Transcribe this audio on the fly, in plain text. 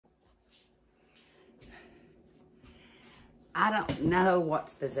I don't know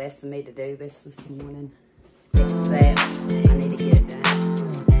what's possessing me to do this morning, except I need to get it done.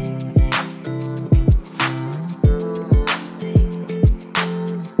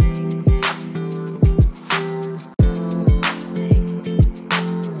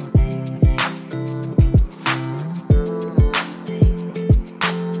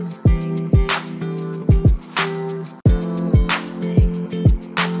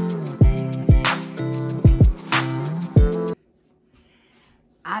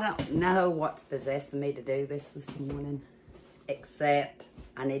 I don't know what's possessing me to do this morning, except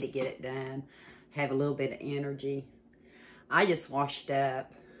I need to get it done, have a little bit of energy. I just washed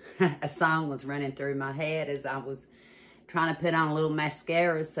up. A song was running through my head as I was trying to put on a little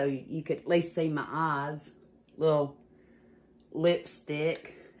mascara so you could at least see my eyes, little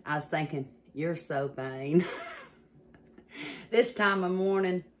lipstick. I was thinking, you're so vain. This time of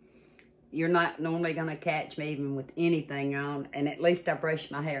morning, you're not normally going to catch me even with anything on. And at least I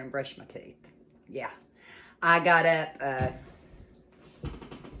brushed my hair and brushed my teeth. Yeah. I got up,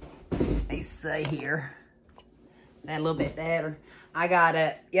 let's see here. A little bit better. I got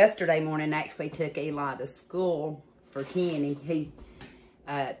up yesterday morning, actually took Eli to school for Kenny. He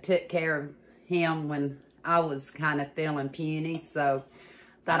took care of him when I was kind of feeling puny. So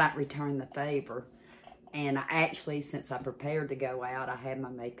thought I'd return the favor. And I actually, since I prepared to go out, I had my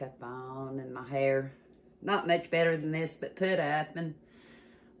makeup on and my hair not much better than this, but put up. And,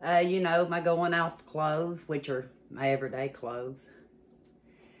 you know, my going out clothes, which are my everyday clothes.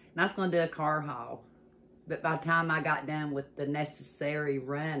 And I was going to do a car haul. But by the time I got done with the necessary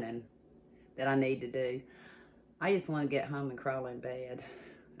running that I need to do, I just want to get home and crawl in bed.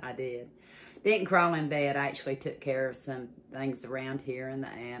 I did. Didn't crawl in bed. I actually took care of some things around here and the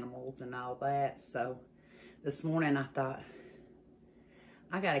animals and all that. So this morning I thought,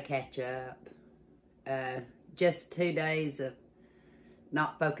 I got to catch up. Just 2 days of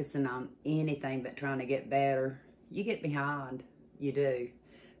not focusing on anything but trying to get better. You get behind. You do.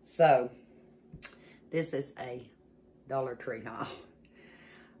 So, this is a Dollar Tree haul.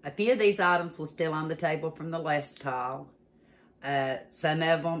 A few of these items were still on the table from the last haul. Some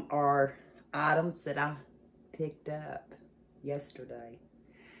of them are items that I picked up yesterday.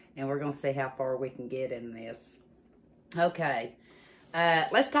 And we're going to see how far we can get in this. Okay.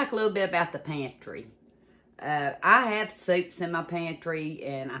 Let's talk a little bit about the pantry. I have soups in my pantry,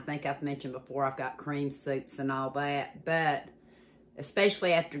 and I think I've mentioned before I've got cream soups and all that. But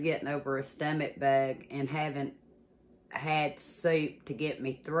especially after getting over a stomach bug and having had soup to get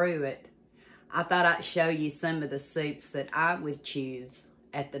me through it, I thought I'd show you some of the soups that I would choose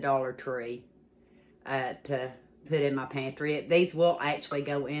at the Dollar Tree to put in my pantry. These will actually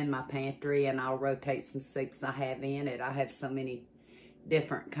go in my pantry, and I'll rotate some soups I have in it. I have so many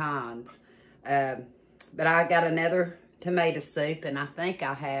different kinds. But I got another tomato soup, and I think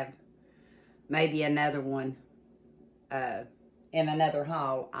I have maybe another one in another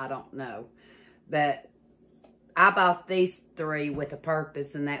haul. I don't know. But I bought these 3 with a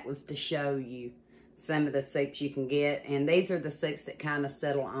purpose, and that was to show you some of the soups you can get. And these are the soups that kind of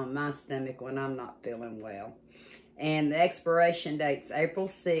settle on my stomach when I'm not feeling well. And the expiration date's April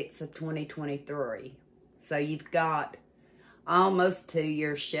 6th of 2023. So you've got almost 2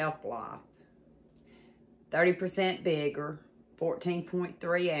 years shelf life. 30% bigger,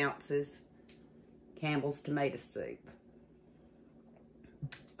 14.3 ounces, Campbell's tomato soup.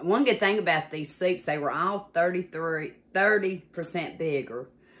 One good thing about these soups, they were all 30% bigger.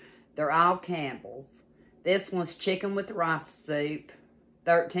 They're all Campbell's. This one's chicken with rice soup,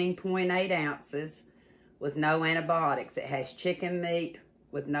 13.8 ounces. With no antibiotics. It has chicken meat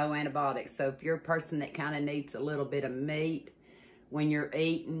with no antibiotics. So if you're a person that kind of needs a little bit of meat when you're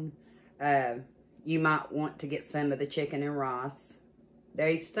eating, you might want to get some of the chicken and rice.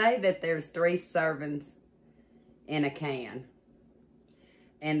 They say that there's 3 servings in a can.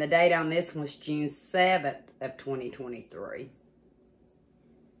 And the date on this one was June 7th of 2023.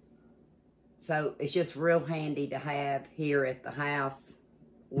 So it's just real handy to have here at the house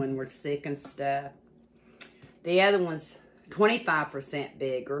when we're sick and stuff. The other one's 25%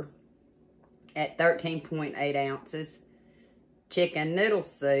 bigger at 13.8 ounces. Chicken noodle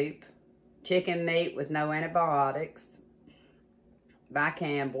soup. Chicken meat with no antibiotics by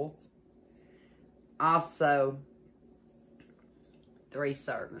Campbell's. Also, 3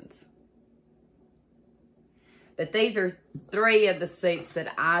 servings. But these are 3 of the soups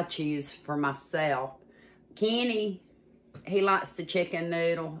that I choose for myself. Kenny, he likes the chicken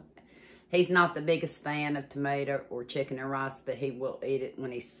noodle. He's not the biggest fan of tomato or chicken and rice, but he will eat it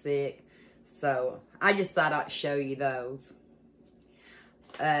when he's sick. So I just thought I'd show you those.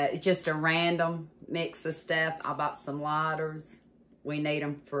 It's just a random mix of stuff. I bought some lighters. We need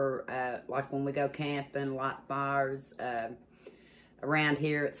them for, like when we go camping, light fires. Around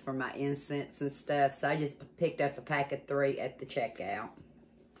here, it's for my incense and stuff. So I just picked up a pack of 3 at the checkout.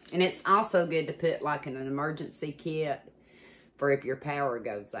 And it's also good to put like in an emergency kit for if your power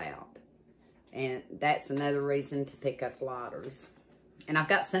goes out. And that's another reason to pick up lighters. And I've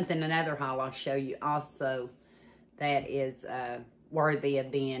got something, another haul I'll show you also that is worthy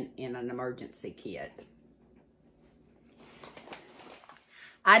of being in an emergency kit.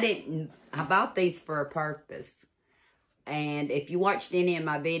 I bought these for a purpose. And if you watched any of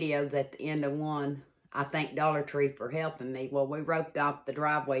my videos at the end of one, I thank Dollar Tree for helping me. Well, we roped off the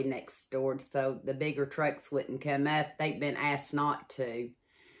driveway next door so the bigger trucks wouldn't come up. They've been asked not to.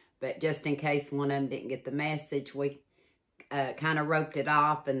 But just in case one of them didn't get the message, we kind of roped it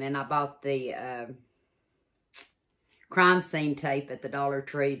off. And then I bought the crime scene tape at the Dollar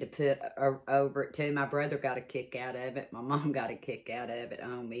Tree to put over it too. My brother got a kick out of it. My mom got a kick out of it.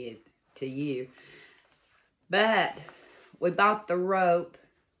 On me to you. But we bought the rope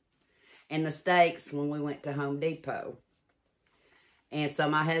and the stakes when we went to Home Depot. And so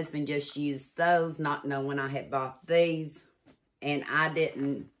my husband just used those, not knowing I had bought these. And I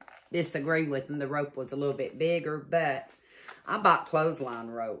didn't disagree with him. The rope was a little bit bigger, but I bought clothesline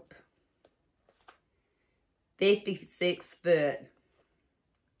rope. 56 foot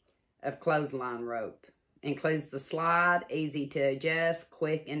of clothesline rope. Includes the slide, easy to adjust,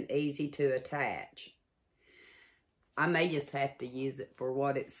 quick and easy to attach. I may just have to use it for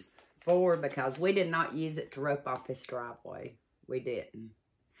what it's for because we did not use it to rope off this driveway. We didn't.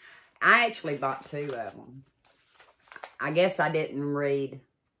 I actually bought 2 of them. I guess I didn't read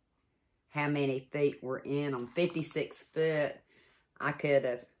how many feet were in them. 56 foot, I could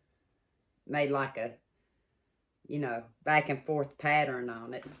have made like a, you know, back and forth pattern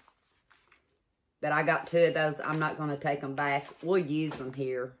on it. But I got 2 of those. I'm not going to take them back. We'll use them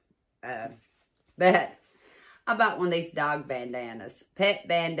here. But I bought one of these dog bandanas. Pet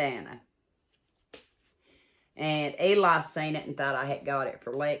bandana. And Eli seen it and thought I had got it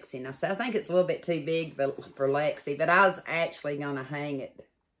for Lexi. And I said, I think it's a little bit too big for Lexi. But I was actually going to hang it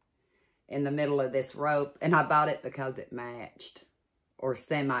in the middle of this rope. And I bought it because it matched. Or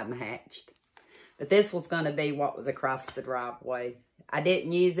semi-matched. But this was going to be what was across the driveway. I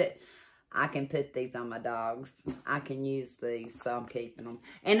didn't use it. I can put these on my dogs. I can use these, so I'm keeping them.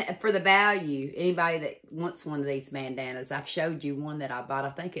 And for the value, anybody that wants one of these bandanas, I've showed you one that I bought. I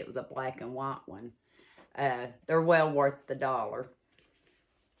think it was a black and white one. They're well worth the $1.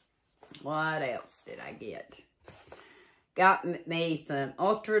 What else did I get? Got me some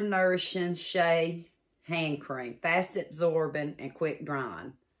Ultra Nourishing Shea hand cream. Fast absorbing and quick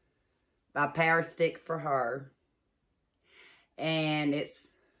drying. By Power Stick for her. And it's...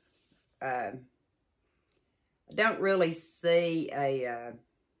 I don't really see a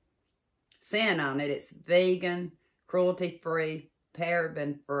scent on it. It's vegan, cruelty-free,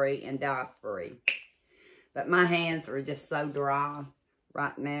 paraben-free, and dye-free. But my hands are just so dry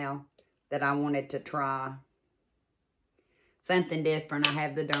right now that I wanted to try something different. I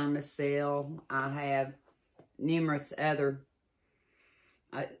have the Dermasil. I have numerous other.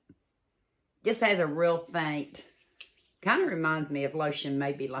 Just has a real faint. Kind of reminds me of lotion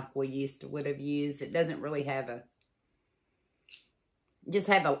maybe like we would have used. It doesn't really have a, just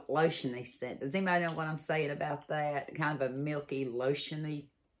have a lotiony scent. Does anybody know what I'm saying about that? Kind of a milky, lotiony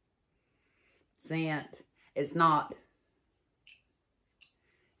scent. It's not,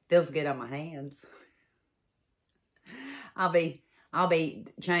 feels good on my hands. I'll be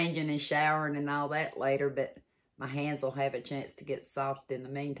changing and showering and all that later, but my hands will have a chance to get soft in the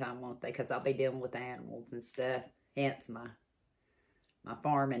meantime, won't they? Because I'll be dealing with animals and stuff. Hence my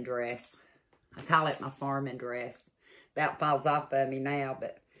farming dress. I call it my farming dress. About falls off of me now,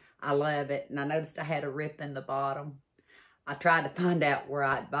 but I love it. And I noticed I had a rip in the bottom. I tried to find out where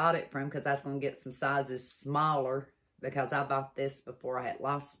I bought it from because I was going to get some sizes smaller because I bought this before I had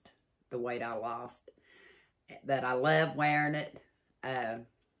lost the weight I lost. But I love wearing it. I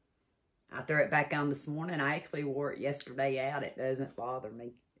threw it back on this morning. I actually wore it yesterday out. It doesn't bother me.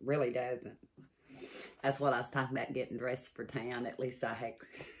 It really doesn't. That's what I was talking about, getting dressed for town. At least I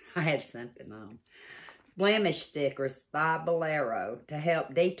had something on. Blemish stickers by Bolero to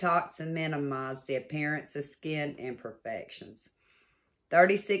help detox and minimize the appearance of skin imperfections.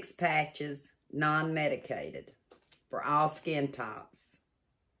 36 patches, non-medicated, for all skin types.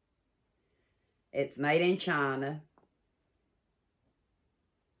 It's made in China.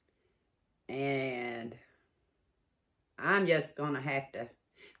 And I'm just going to have to...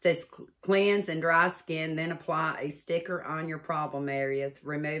 It says cleanse and dry skin, then apply a sticker on your problem areas.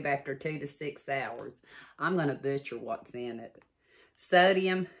 Remove after 2 to 6 hours. I'm going to butcher what's in it.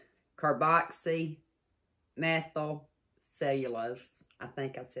 Sodium carboxy methyl cellulose. I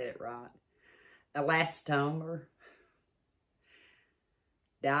think I said it right. Elastomer.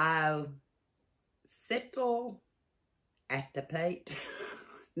 Diacetyl acetate.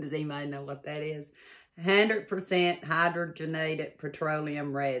 Does anybody know what that is? 100% hydrogenated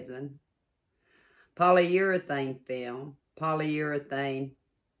petroleum resin. Polyurethane film. Polyurethane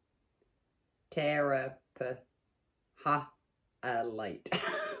terephthalate.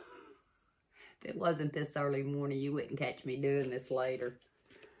 If it wasn't this early morning, you wouldn't catch me doing this later.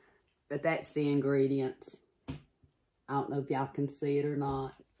 But that's the ingredients. I don't know if y'all can see it or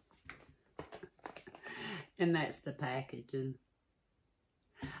not. And that's the packaging.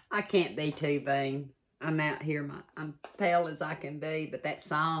 I can't be too vain. I'm out here, I'm pale as I can be, but that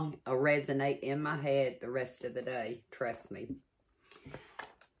song will resonate in my head the rest of the day. Trust me.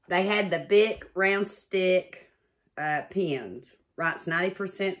 They had the big round stick pens. Writes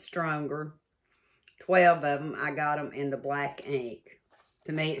 90% stronger. 12 of them. I got them in the black ink.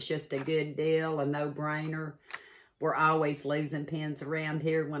 To me, it's just a good deal, a no-brainer. We're always losing pens around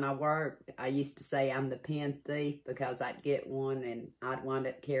here when I worked. I used to say I'm the pen thief because I'd get one and I'd wind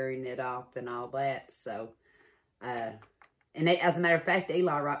up carrying it off and all that. So, as a matter of fact,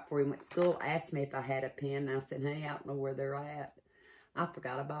 Eli, right before he went to school, asked me if I had a pen. And I said, hey, I don't know where they're at. I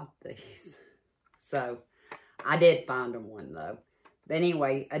forgot about these. So, I did find them one, though. But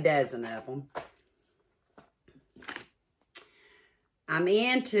anyway, a dozen of them. I'm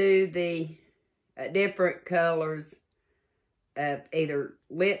into the different colors of either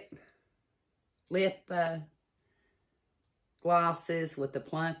lip glosses with the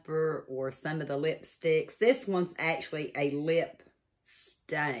plumper or some of the lipsticks. This one's actually a lip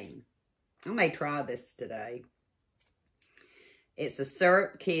stain. I may try this today. It's a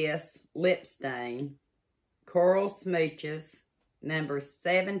Syrup Kiss lip stain. Coral Smooches, number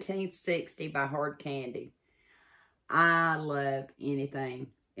 1760 by Hard Candy. I love anything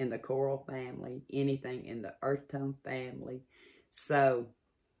in the coral family, anything in the earth tone family. So,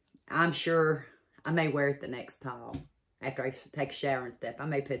 I'm sure I may wear it the next time. After I take a shower and stuff, I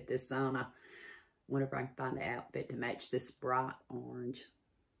may put this on. I wonder if I can find an outfit to match this bright orange.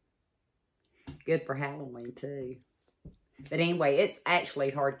 Good for Halloween, too. But anyway, it's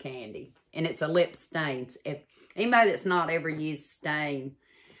actually Hard Candy. And it's a lip stain. If anybody that's not ever used stain,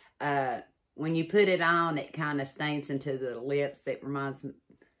 when you put it on, it kind of stains into the lips. It reminds me,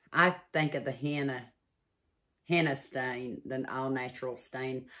 I think of the henna stain, the all-natural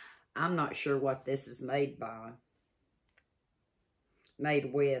stain. I'm not sure what this is made by.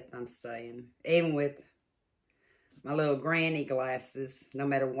 Made with, I'm saying. Even with my little granny glasses, no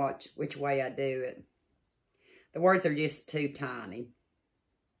matter which way I do it. The words are just too tiny.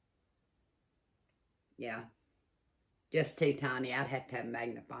 Yeah. Just too tiny. I'd have to have a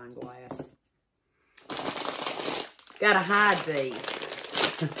magnifying glass. Gotta hide these.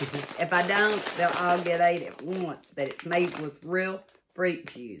 If I don't, they'll all get ate at once. But it's made with real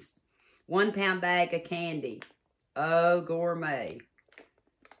fruit juice. 1 pound bag of candy. Oh, gourmet.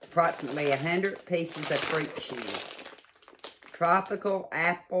 Approximately 100 pieces of fruit juice. Tropical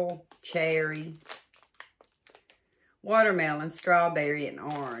apple, cherry, watermelon, strawberry, and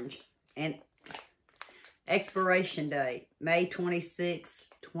orange. And expiration date, May 26,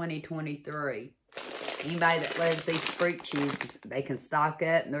 2023. Anybody that loves these fruit chews, they can stock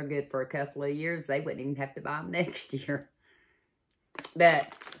up and they're good for a couple of years. They wouldn't even have to buy them next year.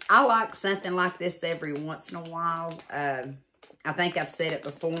 But I like something like this every once in a while. I think I've said it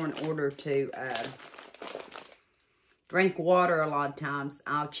before, in order to drink water a lot of times,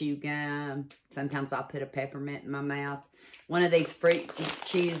 I'll chew gum. Sometimes I'll put a peppermint in my mouth. One of these fruit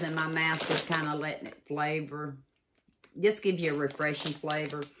chews in my mouth, just kind of letting it flavor. Just gives you a refreshing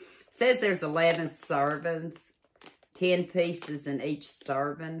flavor. It says there's 11 servings, 10 pieces in each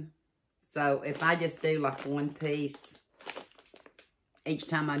serving. So if I just do like 1 piece, each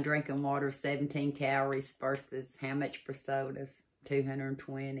time I'm drinking water, 17 calories versus how much for sodas?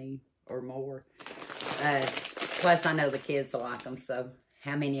 220 or more. Plus, I know the kids will like them, so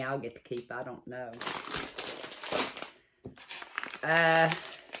how many I'll get to keep, I don't know.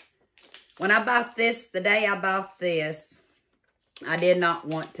 When I bought this, the day I bought this, I did not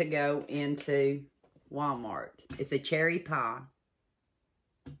want to go into Walmart. It's a cherry pie.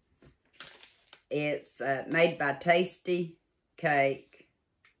 It's made by Tasty Cake.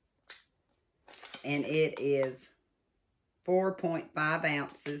 And it is 4.5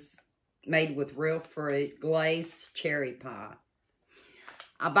 ounces. Made with real fruit. Glazed cherry pie.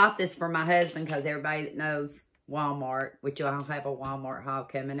 I bought this for my husband because everybody that knows Walmart, which I'll have a Walmart haul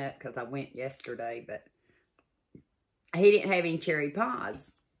coming up because I went yesterday, but he didn't have any cherry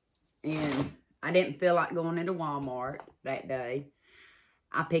pies. And I didn't feel like going into Walmart that day.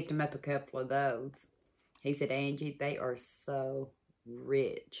 I picked him up a couple of those. He said, Angie, they are so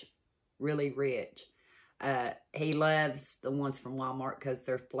rich, really rich. He loves the ones from Walmart because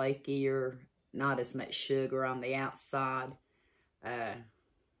they're flakier, not as much sugar on the outside.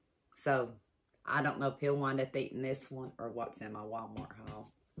 So I don't know if he'll wind up eating this one or what's in my Walmart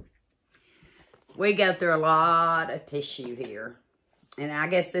haul. We go through a lot of tissue here. And I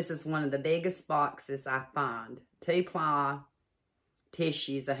guess this is one of the biggest boxes I find. 2-ply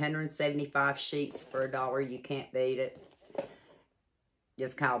tissues, 175 sheets for $1. You can't beat it.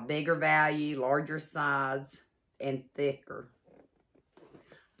 Just called bigger value, larger size, and thicker.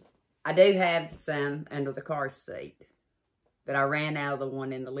 I do have some under the car seat, but I ran out of the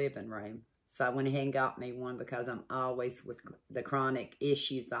one in the living room. So I went ahead and got me one because I'm always with the chronic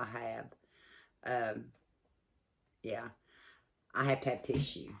issues I have. Yeah, I have to have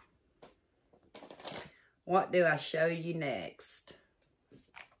tissue. What do I show you next?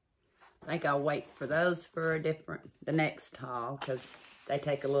 I think I'll wait for those for the next haul because they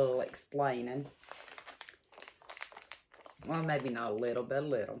take a little explaining. Well, maybe not a little, but a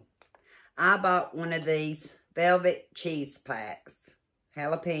little. I bought one of these velvet cheese packs.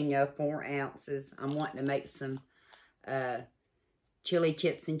 Jalapeno, 4 ounces. I'm wanting to make some chili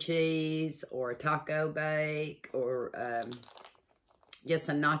chips and cheese or a taco bake or just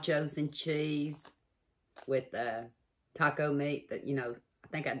some nachos and cheese with taco meat that, you know, I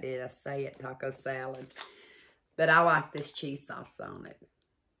think I say it, taco salad. But I like this cheese sauce on it.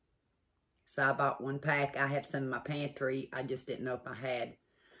 So I bought 1 pack. I have some in my pantry. I just didn't know if I had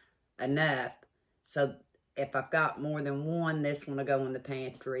enough. So if I've got more than one, this one will go in the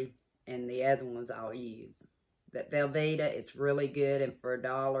pantry. And the other ones I'll use. But Velveeta is really good. And for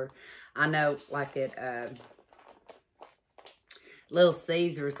 $1, I know like at Little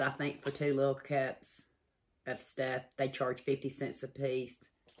Caesars, I think for 2 little cups of stuff, they charge 50 cents a piece.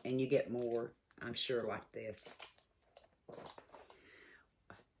 And you get more, I'm sure, like this.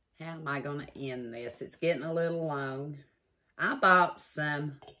 How am I going to end this? It's getting a little long. I bought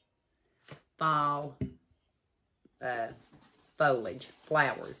some fall foliage,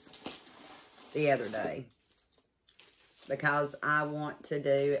 flowers, the other day. Because I want to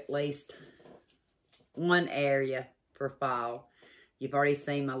do at least one area for fall. You've already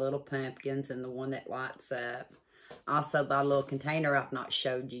seen my little pumpkins and the one that lights up. Also, bought a little container I've not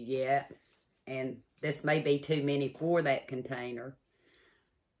showed you yet. And this may be too many for that container.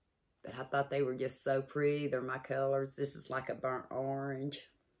 But I thought they were just so pretty. They're my colors. This is like a burnt orange.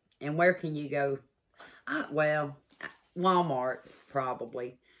 And where can you go? Well, Walmart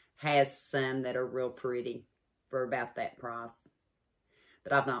probably has some that are real pretty for about that price.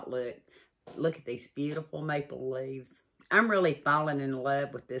 But I've not looked. Look at these beautiful maple leaves. I'm really falling in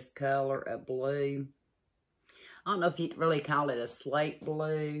love with this color of blue. I don't know if you'd really call it a slate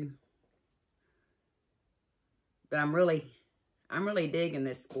blue. But I'm really digging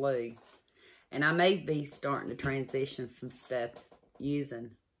this blue. And I may be starting to transition some stuff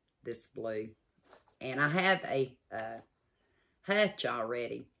using this blue. And I have a hutch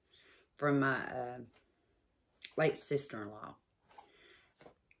already from my late sister-in-law.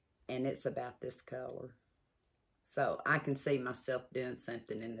 And it's about this color. So I can see myself doing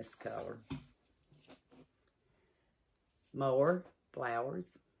something in this color. More flowers.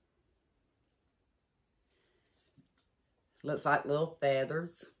 Looks like little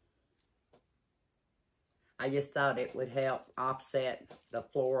feathers. I just thought it would help offset the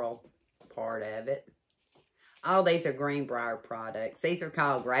floral part of it. All these are Greenbrier products. These are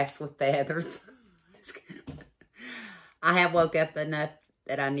called Grass with Feathers. I have woke up enough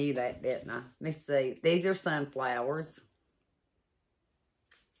that I knew that, didn't I? Let's see. These are sunflowers.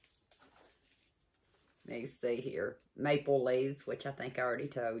 Let's see here. Maple leaves, which I think I already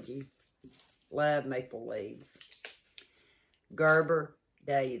told you. Love maple leaves. Gerber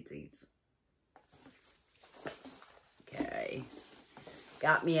daisies. Okay.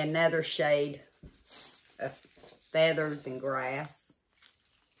 Got me another shade of feathers and grass.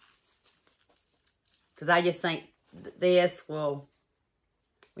 Because I just think this will,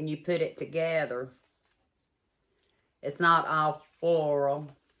 when you put it together, it's not all floral.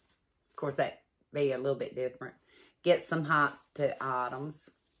 Of course, that'd be a little bit different. Get some hot to items.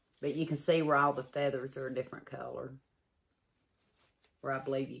 But you can see where all the feathers are a different color. Where I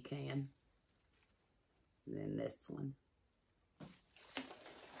believe you can. And then this one.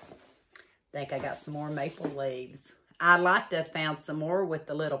 I think I got some more maple leaves. I'd like to have found some more with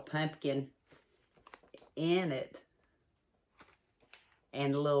the little pumpkin in it.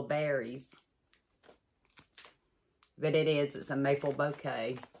 And the little berries. But it's a maple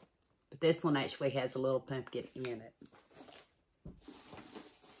bouquet. But this one actually has a little pumpkin in it.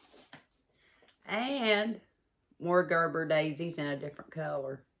 And more Gerber daisies in a different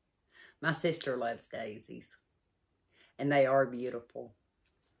color. My sister loves daisies. And they are beautiful.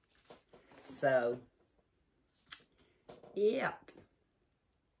 So, yep.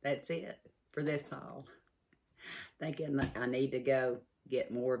 That's it for this haul. Thinking I need to go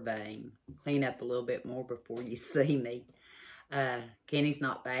get more bang. Clean up a little bit more before you see me. Kenny's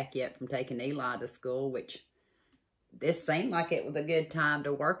not back yet from taking Eli to school, which this seemed like it was a good time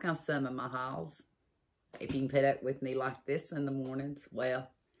to work on some of my hauls. If you can put up with me like this in the mornings, well,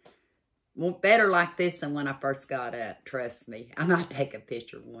 better like this than when I first got up. Trust me. I might take a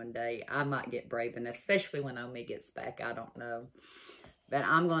picture one day. I might get brave enough, especially when Omi gets back. I don't know. But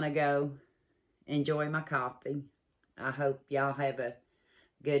I'm going to go enjoy my coffee. I hope y'all have a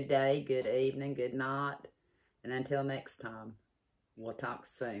good day, good evening, good night. And until next time, we'll talk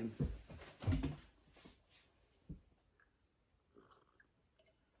soon.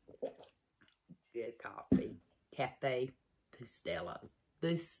 Good coffee. Cafe Bustelo.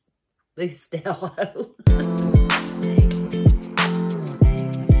 Bustelo.